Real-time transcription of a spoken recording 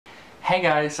Hey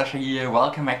guys, Sasha here,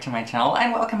 welcome back to my channel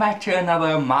and welcome back to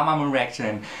another Mamamoo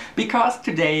reaction. Because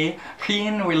today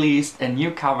Wheein released a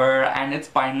new cover and it's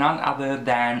by none other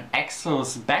than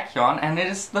EXO's Baekhyun, and it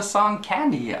is the song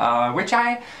Candy, which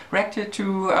I reacted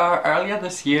to earlier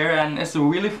this year, and it's a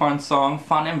really fun song,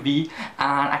 fun MV,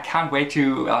 and I can't wait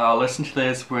to listen to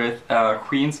this with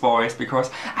Wheein's voice because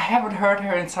I haven't heard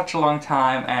her in such a long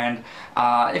time. And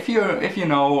if you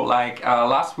know, like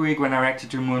last week when I reacted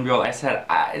to Moonbyul, I said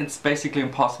it's basically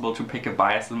impossible to pick a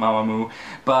bias in Mamamoo,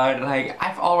 but like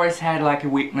I've always had like a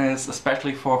weakness,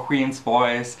 especially for Wheein's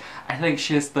voice. I think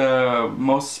she's the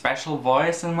most special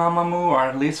voice in Mamamoo, or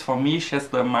at least for me,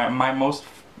 she's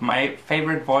my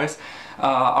favorite voice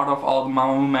out of all the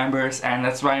Mamamoo members, and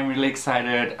that's why I'm really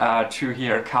excited to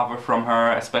hear a cover from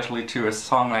her, especially to a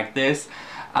song like this.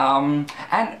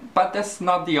 But that's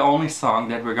not the only song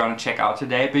that we're gonna check out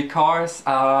today, because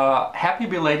happy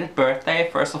belated birthday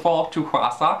first of all to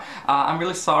Hwasa. I'm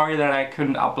really sorry that I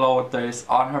couldn't upload this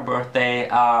on her birthday,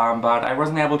 but I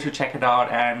wasn't able to check it out,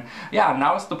 and yeah,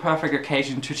 now is the perfect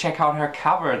occasion to check out her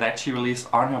cover that she released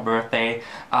on her birthday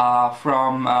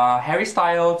from Harry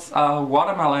Styles'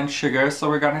 Watermelon Sugar. So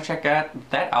we're gonna check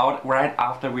that out right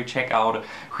after we check out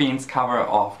Wheein's cover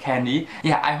of Candy.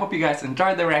 Yeah, I hope you guys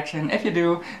enjoyed the reaction. If you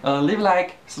do, leave a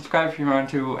like, subscribe if you want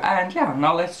to, and yeah,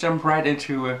 now let's jump right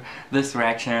into this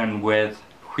reaction with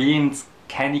Wheein's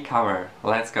Candy cover.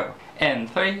 Let's go. In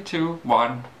 3, 2,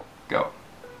 1, go.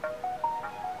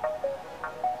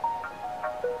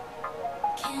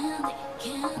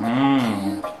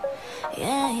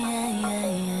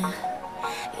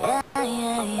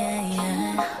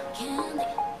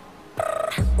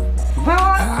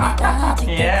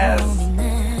 Yes.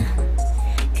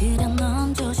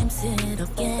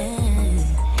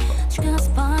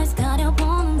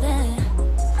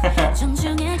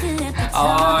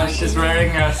 Oh, she's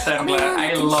wearing a sunglasses.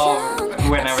 I love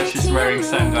whenever she's wearing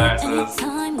sunglasses.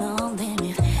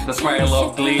 That's why I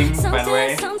love Gleam, by the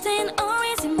way.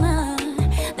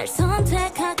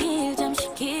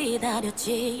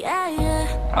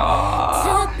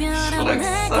 Oh, she looks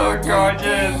so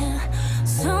gorgeous.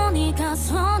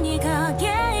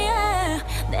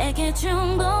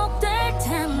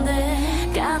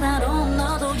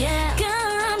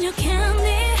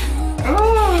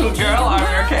 Ooh, girl, I'm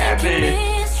your candy.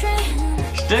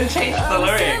 She didn't change the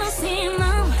lyrics.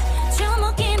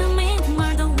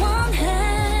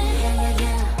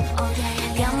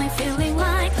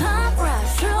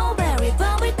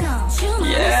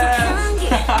 Yes!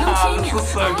 This is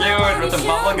so cute with the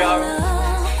bubble gum.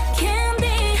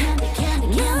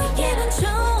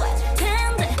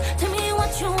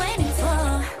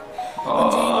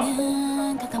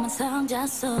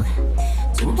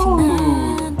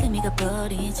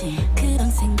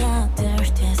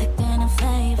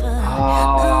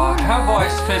 Oh, her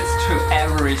voice fits to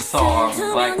every song.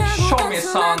 Like, show me a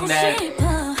song that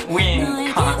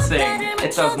Wheein can't sing.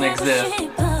 It doesn't exist.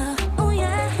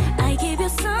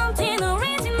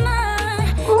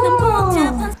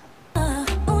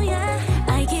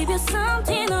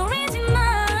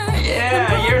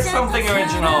 Yeah, here's something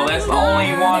original. There's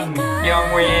only one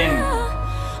young Wheein.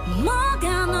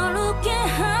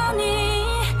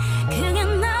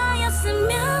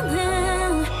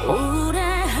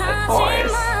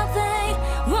 Voice.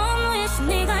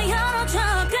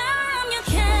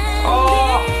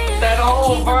 Oh, that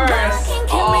whole verse.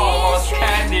 Oh, was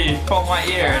candy for my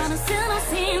ears.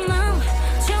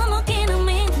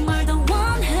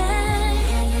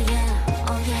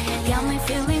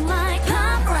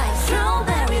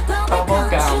 Bubble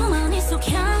gum.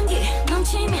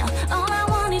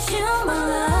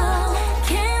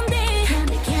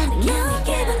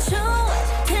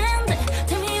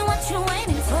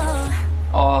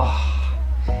 Oh,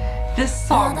 this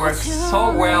song works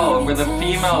so well with a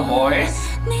female voice,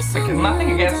 because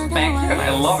nothing against Baekhyun, I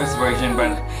love his version,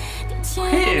 but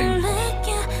Wheein.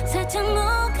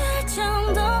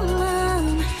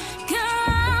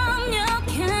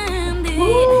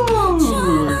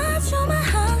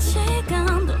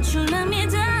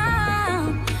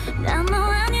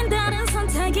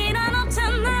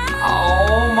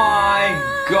 Oh my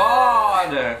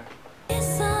god!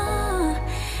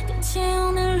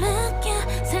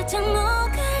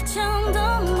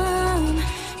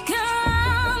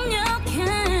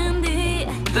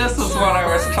 This is what I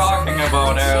was talking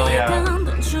about earlier.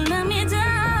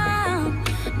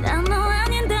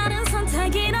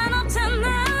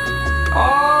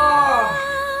 Oh!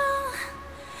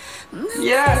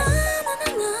 Yes!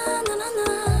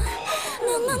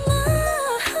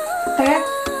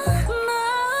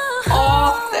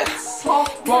 That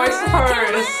soft voice of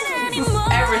hers is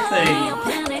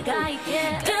everything.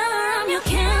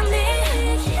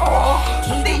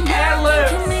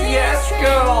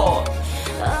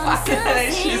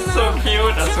 She's so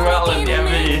cute as well in the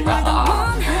MV.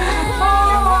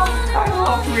 I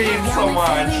love Wheein so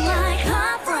much.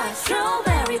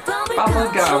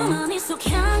 Bubblegum.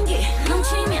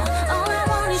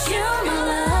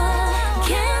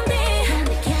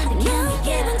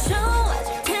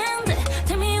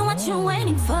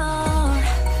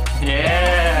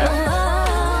 Yeah.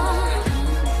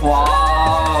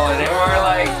 Wow, there were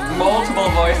like multiple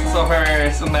voices of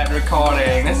hers in that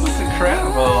recording. This is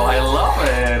incredible. I love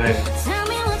it.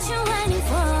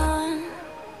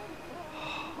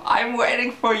 I'm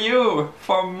waiting for you,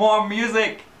 for more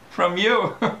music from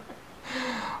you.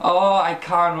 Oh, I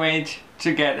can't wait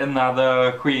to get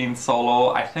another Wheein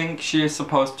solo. I think she's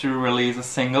supposed to release a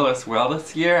single as well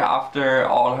this year after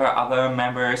all her other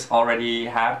members already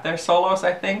had their solos,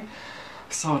 I think.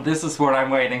 So this is what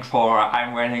I'm waiting for.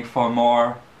 I'm waiting for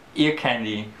more ear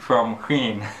candy from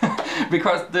Wheein.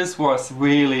 Because this was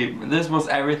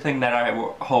everything that I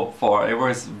hoped for. It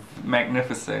was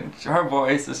magnificent. Her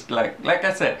voice is like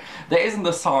I said, there isn't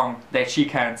a song that she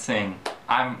can't sing.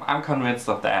 I'm convinced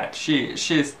of that.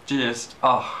 She's just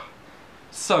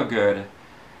so good.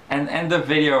 And the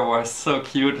video was so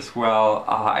cute as well.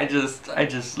 I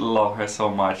just love her so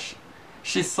much.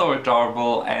 She's so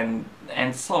adorable and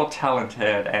so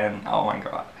talented, and oh my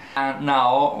god. And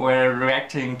now we're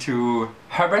reacting to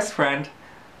her best friend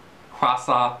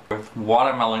Hwasa with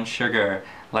Watermelon Sugar.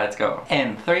 Let's go.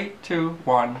 In 3, 2,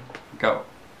 1, go.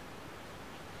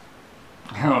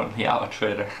 Oh, the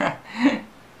outfit.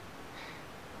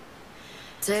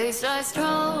 Tastes like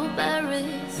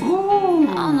strawberries. Ooh.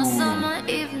 On a summer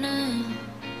evening.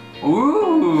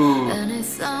 Ooh. And it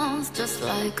sounds just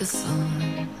like a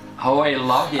song. Oh, I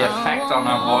love the effect on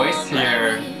her voice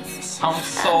here. It sounds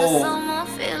so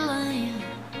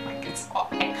like it's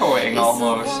echoing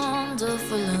almost.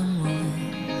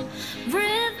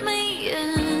 Breathe me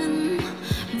in,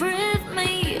 breathe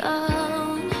me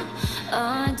out.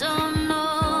 I don't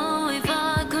know if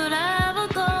I could ever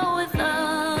go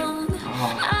without.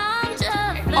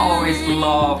 I always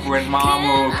love when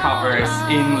Mamamoo covers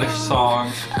English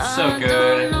songs. It's so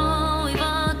good.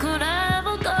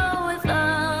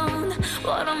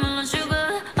 Watermelon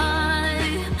sugar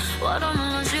high,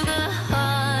 watermelon sugar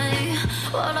high,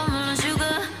 watermelon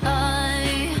sugar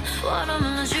high,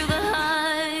 watermelon sugar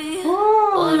high,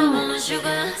 watermelon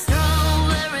sugar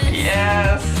strawberries.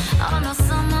 Yes. On a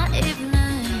summer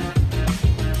evening,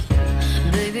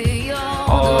 baby, you're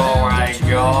oh my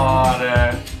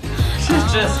god. She's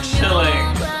just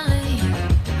chilling.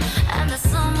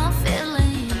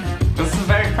 This is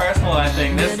very personal, I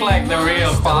think. This is like the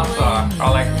real Hwasa,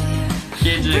 or like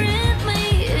Hyejin.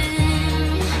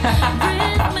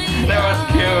 That was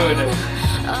cute.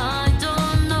 I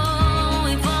don't know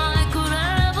if I could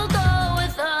ever go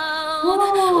without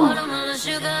watermelon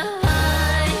sugar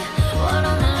high,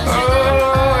 watermelon sugar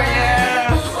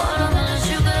high, watermelon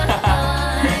sugar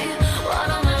high,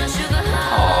 watermelon sugar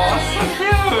high. Oh, so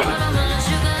cute.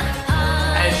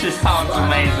 And she sounds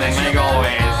amazing, like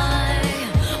always.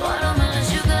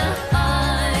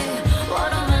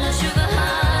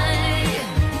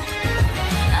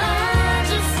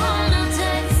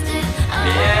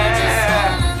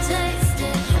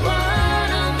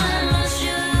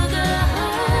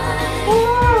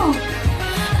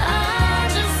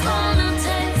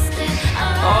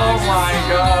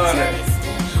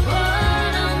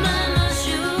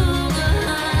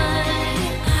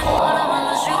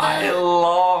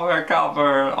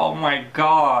 Cover. Oh my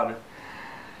god.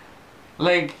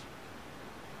 Like,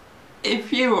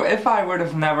 if I would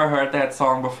have never heard that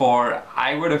song before,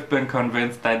 I would have been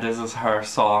convinced that this is her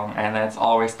song, and that's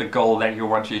always the goal that you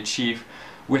want to achieve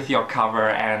with your cover.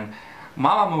 And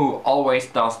Mamamoo always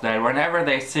does that. Whenever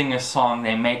they sing a song,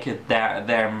 they make it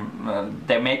their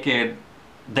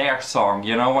song,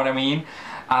 you know what I mean?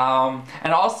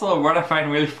 And also what I find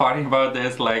really funny about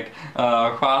this, like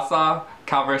Hwasa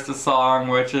covers the song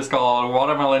which is called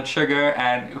Watermelon Sugar,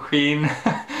 and Wheein,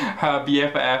 her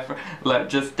BFF, like,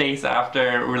 just days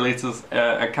after releases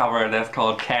a cover that's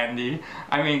called Candy.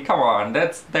 I mean, come on,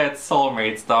 that's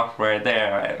soulmate stuff right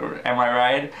there, am I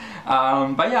right?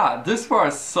 But yeah, this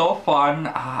was so fun.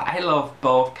 I love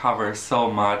both covers so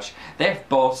much. They have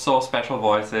both so special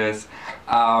voices.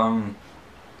 And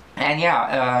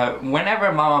yeah,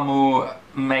 whenever Mamamoo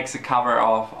makes a cover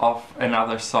of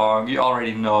another song, you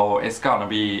already know it's gonna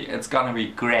be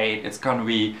great, it's gonna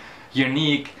be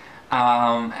unique,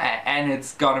 and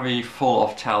it's gonna be full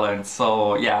of talent.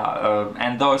 So yeah,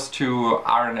 and those two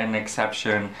aren't an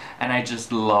exception, and I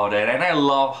just love it. And I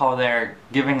love how they're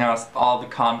giving us all the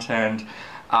content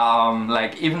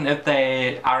Like even if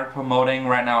they aren't promoting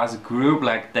right now as a group,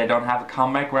 like they don't have a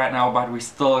comeback right now, but we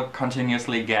still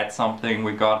continuously get something.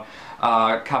 We got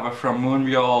cover from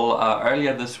Moonbyul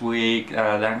earlier this week,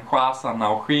 then Hwasa,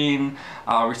 now Wheein.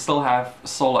 We still have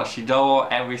Solar Shido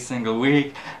every single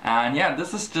week, and yeah,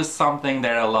 this is just something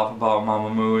that I love about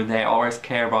Mamamoo. They always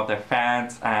care about their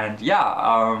fans, and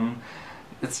yeah,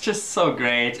 it's just so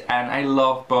great, and I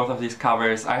love both of these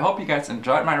covers. I hope you guys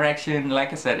enjoyed my reaction.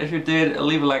 Like I said, if you did,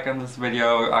 leave a like on this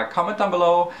video, comment down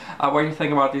below what you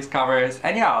think about these covers,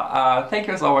 and yeah, thank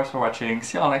you as always for watching.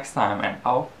 See you all next time, and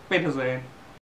auf Wiedersehen.